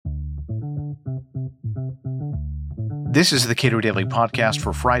This is the Cato Daily Podcast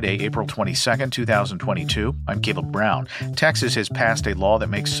for Friday, April 22nd, 2022. I'm Caleb Brown. Texas has passed a law that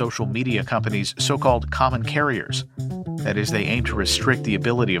makes social media companies so-called common carriers. That is, they aim to restrict the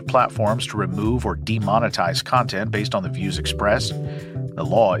ability of platforms to remove or demonetize content based on the views expressed. The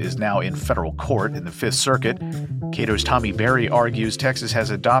law is now in federal court in the Fifth Circuit. Cato's Tommy Berry argues Texas has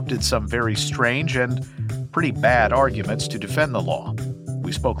adopted some very strange and pretty bad arguments to defend the law.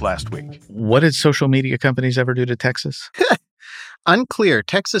 We spoke last week. What did social media companies ever do to Texas? Unclear.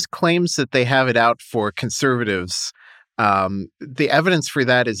 Texas claims that they have it out for conservatives. The evidence for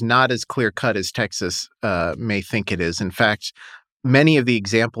that is not as clear-cut as Texas may think it is. In fact, many of the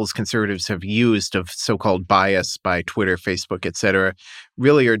examples conservatives have used of so-called bias by Twitter, Facebook, et cetera,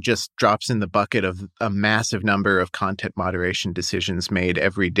 really are just drops in the bucket of a massive number of content moderation decisions made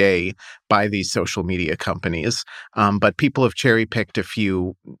every day by these social media companies. But people have cherry-picked a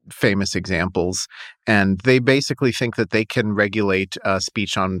few famous examples, and they basically think that they can regulate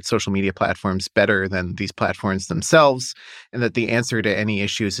speech on social media platforms better than these platforms themselves, and that the answer to any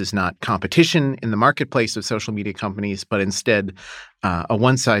issues is not competition in the marketplace of social media companies, but instead a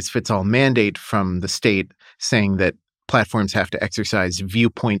one-size-fits-all mandate from the state saying that platforms have to exercise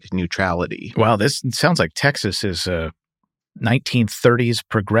viewpoint neutrality. Wow, this sounds like Texas is a 1930s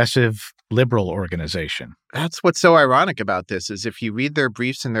progressive liberal organization. That's what's so ironic about this is if you read their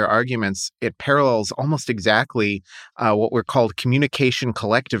briefs and their arguments, it parallels almost exactly what were called communication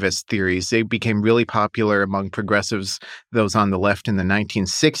collectivist theories. They became really popular among progressives, those on the left in the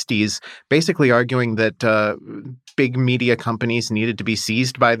 1960s, basically arguing that big media companies needed to be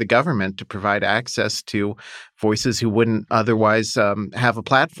seized by the government to provide access to voices who wouldn't otherwise have a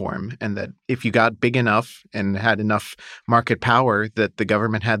platform, and that if you got big enough and had enough market power, that the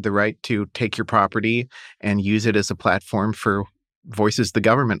government had the right to take your property and use it as a platform for voices the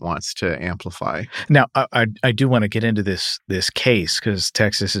government wants to amplify. Now, I do want to get into this case because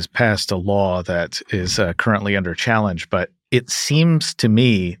Texas has passed a law that is currently under challenge, but it seems to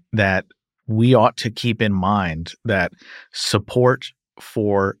me that we ought to keep in mind that support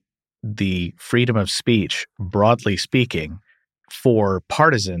for the freedom of speech, broadly speaking, for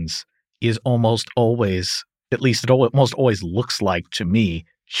partisans is almost always, at least it almost always looks like to me,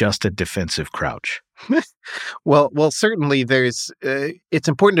 just a defensive crouch. Well, certainly there's. It's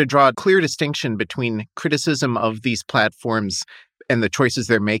important to draw a clear distinction between criticism of these platforms and the choices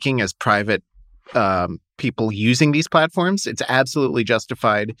they're making as private people using these platforms. It's absolutely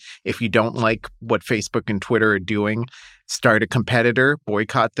justified if you don't like what Facebook and Twitter are doing, start a competitor,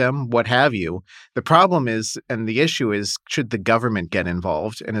 boycott them, what have you. The problem is, and the issue is, should the government get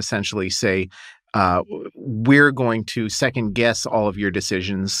involved and essentially say, we're going to second guess all of your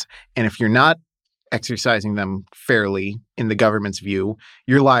decisions. And if you're not exercising them fairly in the government's view,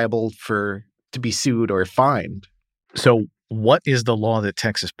 you're liable to be sued or fined. So what is the law that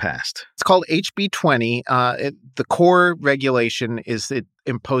Texas passed? It's called HB 20. The core regulation is it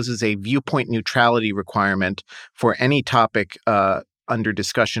imposes a viewpoint neutrality requirement for any topic under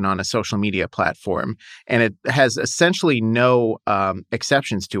discussion on a social media platform. And it has essentially no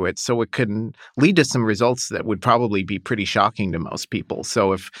exceptions to it. So it can lead to some results that would probably be pretty shocking to most people.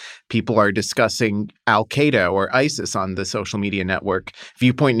 So if people are discussing Al-Qaeda or ISIS on the social media network,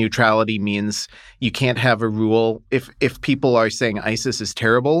 viewpoint neutrality means you can't have a rule. If people are saying ISIS is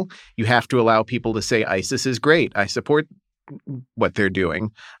terrible, you have to allow people to say ISIS is great. I support what they're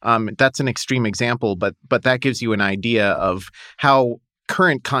doing. That's an extreme example, but that gives you an idea of how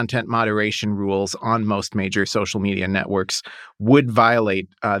current content moderation rules on most major social media networks would violate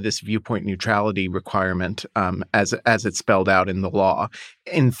this viewpoint neutrality requirement as it's spelled out in the law.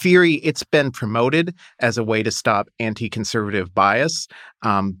 In theory, it's been promoted as a way to stop anti-conservative bias,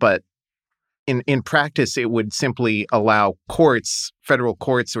 but in practice, it would simply allow courts, federal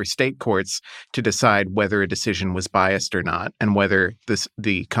courts or state courts, to decide whether a decision was biased or not, and whether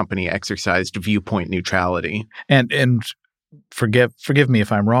the company exercised viewpoint neutrality. And forgive me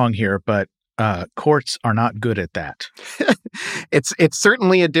if I'm wrong here, but courts are not good at that. It's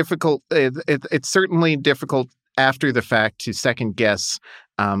certainly it's certainly difficult after the fact to second guess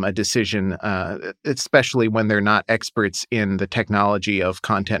a decision, especially when they're not experts in the technology of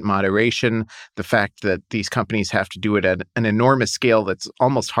content moderation. The fact that these companies have to do it at an enormous scale that's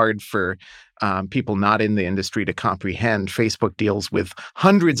almost hard for people not in the industry to comprehend. Facebook deals with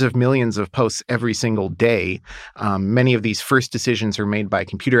hundreds of millions of posts every single day. Many of these first decisions are made by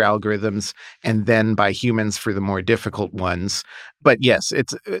computer algorithms and then by humans for the more difficult ones. But yes,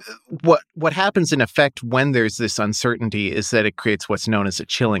 it's what happens in effect when there's this uncertainty is that it creates what's known as a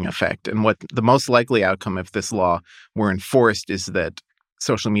chilling effect. And what the most likely outcome if this law were enforced is that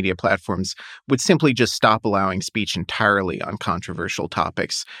social media platforms would simply just stop allowing speech entirely on controversial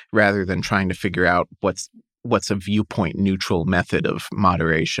topics rather than trying to figure out what's a viewpoint neutral method of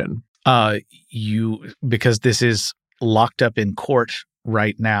moderation. Because this is locked up in court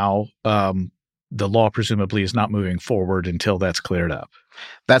right now, the law presumably is not moving forward until that's cleared up.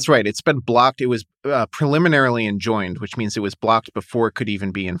 That's right. It's been blocked. It was preliminarily enjoined, which means it was blocked before it could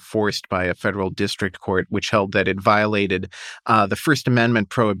even be enforced by a federal district court, which held that it violated the First Amendment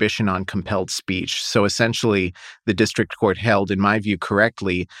prohibition on compelled speech. So essentially, the district court held, in my view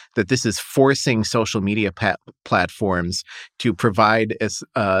correctly, that this is forcing social media platforms to provide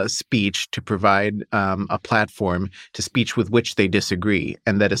speech, to provide a platform to speech with which they disagree,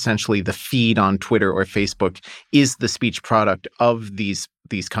 and that essentially the feed on Twitter or Facebook is the speech product of these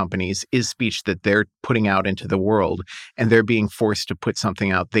companies, is speech that they're putting out into the world, and they're being forced to put something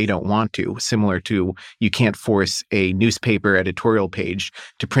out they don't want to, similar to you can't force a newspaper editorial page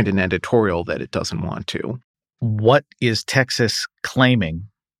to print an editorial that it doesn't want to. What is Texas claiming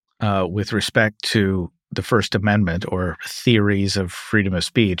with respect to the First Amendment or theories of freedom of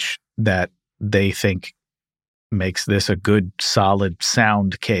speech that they think makes this a good, solid,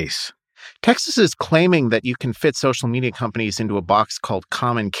 sound case? Texas is claiming that you can fit social media companies into a box called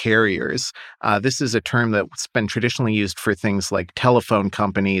common carriers. This is a term that's been traditionally used for things like telephone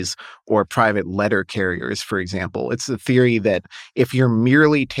companies or private letter carriers, for example. It's a theory that if you're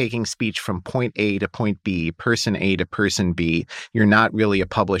merely taking speech from point A to point B, person A to person B, you're not really a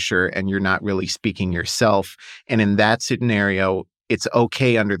publisher and you're not really speaking yourself. And in that scenario, it's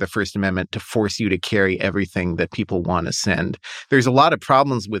okay under the First Amendment to force you to carry everything that people want to send. There's a lot of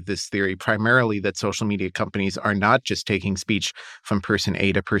problems with this theory, primarily that social media companies are not just taking speech from person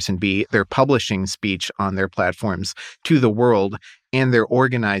A to person B. They're publishing speech on their platforms to the world, and they're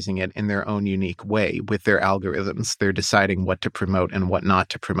organizing it in their own unique way with their algorithms. They're deciding what to promote and what not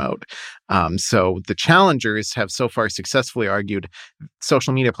to promote. So the challengers have so far successfully argued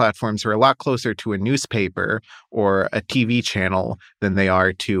social media platforms are a lot closer to a newspaper or a TV channel than they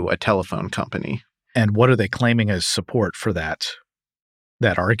are to a telephone company. And what are they claiming as support for that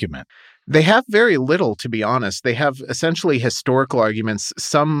argument? They have very little, to be honest. They have essentially historical arguments,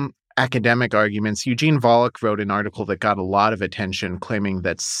 some academic arguments. Eugene Volokh wrote an article that got a lot of attention claiming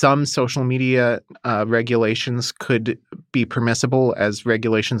that some social media regulations could be permissible as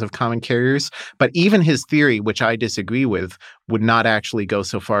regulations of common carriers. But even his theory, which I disagree with, would not actually go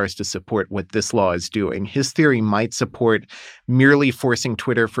so far as to support what this law is doing. His theory might support merely forcing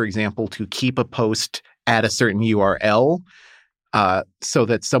Twitter, for example, to keep a post at a certain URL, so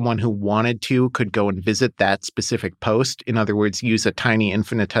that someone who wanted to could go and visit that specific post. In other words, use a tiny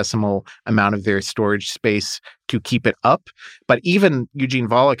infinitesimal amount of their storage space to keep it up. But even Eugene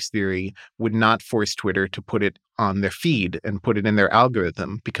Volokh's theory would not force Twitter to put it on their feed and put it in their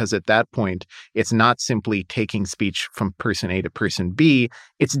algorithm, because at that point, it's not simply taking speech from person A to person B.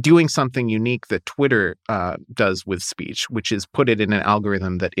 It's doing something unique that Twitter does with speech, which is put it in an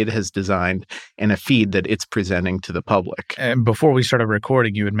algorithm that it has designed and a feed that it's presenting to the public. And before we started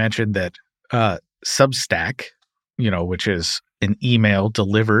recording, you had mentioned that Substack, which is an email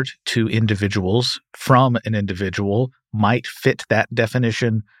delivered to individuals from an individual, might fit that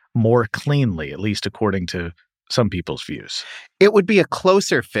definition more cleanly, at least according to some people's views. It would be a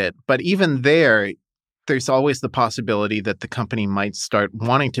closer fit, but even there's always the possibility that the company might start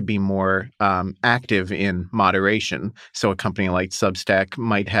wanting to be more active in moderation. So a company like Substack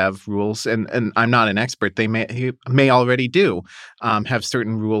might have rules, and I'm not an expert. They may already do have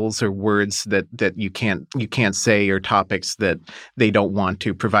certain rules or words that you can't say, or topics that they don't want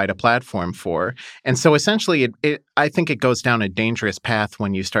to provide a platform for. And so essentially, I think it goes down a dangerous path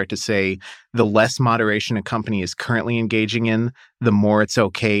when you start to say the less moderation a company is currently engaging in, the more it's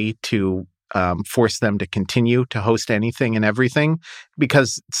okay to force them to continue to host anything and everything,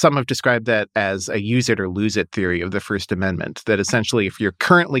 because some have described that as a use it or lose it theory of the First Amendment, that essentially if you're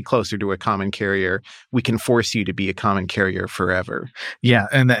currently closer to a common carrier, we can force you to be a common carrier forever. Yeah,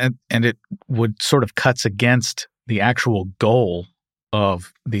 and it would sort of cuts against the actual goal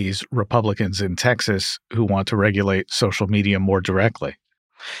of these Republicans in Texas who want to regulate social media more directly.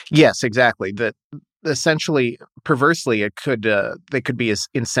 Yes, exactly. That essentially, perversely, they could be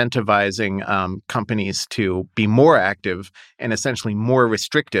incentivizing companies to be more active and essentially more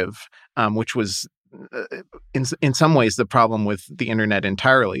restrictive, which was in some ways the problem with the internet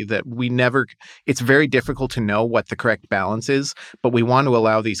entirely, that it's very difficult to know what the correct balance is, but we want to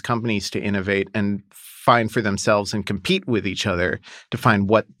allow these companies to innovate and find for themselves and compete with each other to find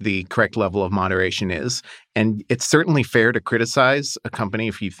what the correct level of moderation is. And it's certainly fair to criticize a company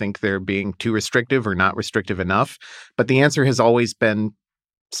if you think they're being too restrictive or not restrictive enough. But the answer has always been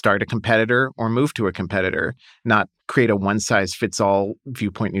start a competitor or move to a competitor, not create a one-size-fits-all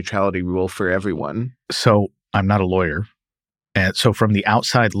viewpoint neutrality rule for everyone. So I'm not a lawyer. And so from the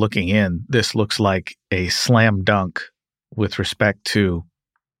outside looking in, this looks like a slam dunk with respect to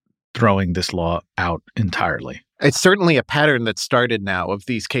throwing this law out entirely. It's certainly a pattern that started now of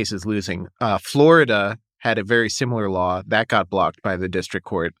these cases losing. Florida had a very similar law that got blocked by the district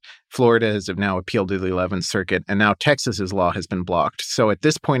court. Florida has now appealed to the 11th Circuit, and now Texas's law has been blocked. So at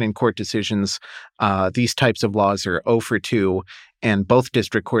this point in court decisions, these types of laws are 0 for 2, and both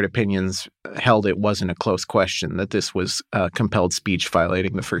district court opinions held it wasn't a close question, that this was compelled speech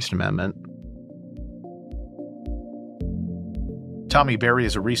violating the First Amendment. Tommy Berry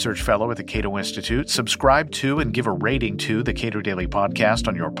is a research fellow at the Cato Institute. Subscribe to and give a rating to the Cato Daily Podcast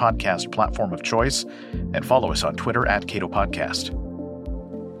on your podcast platform of choice, and follow us on Twitter @Cato Podcast.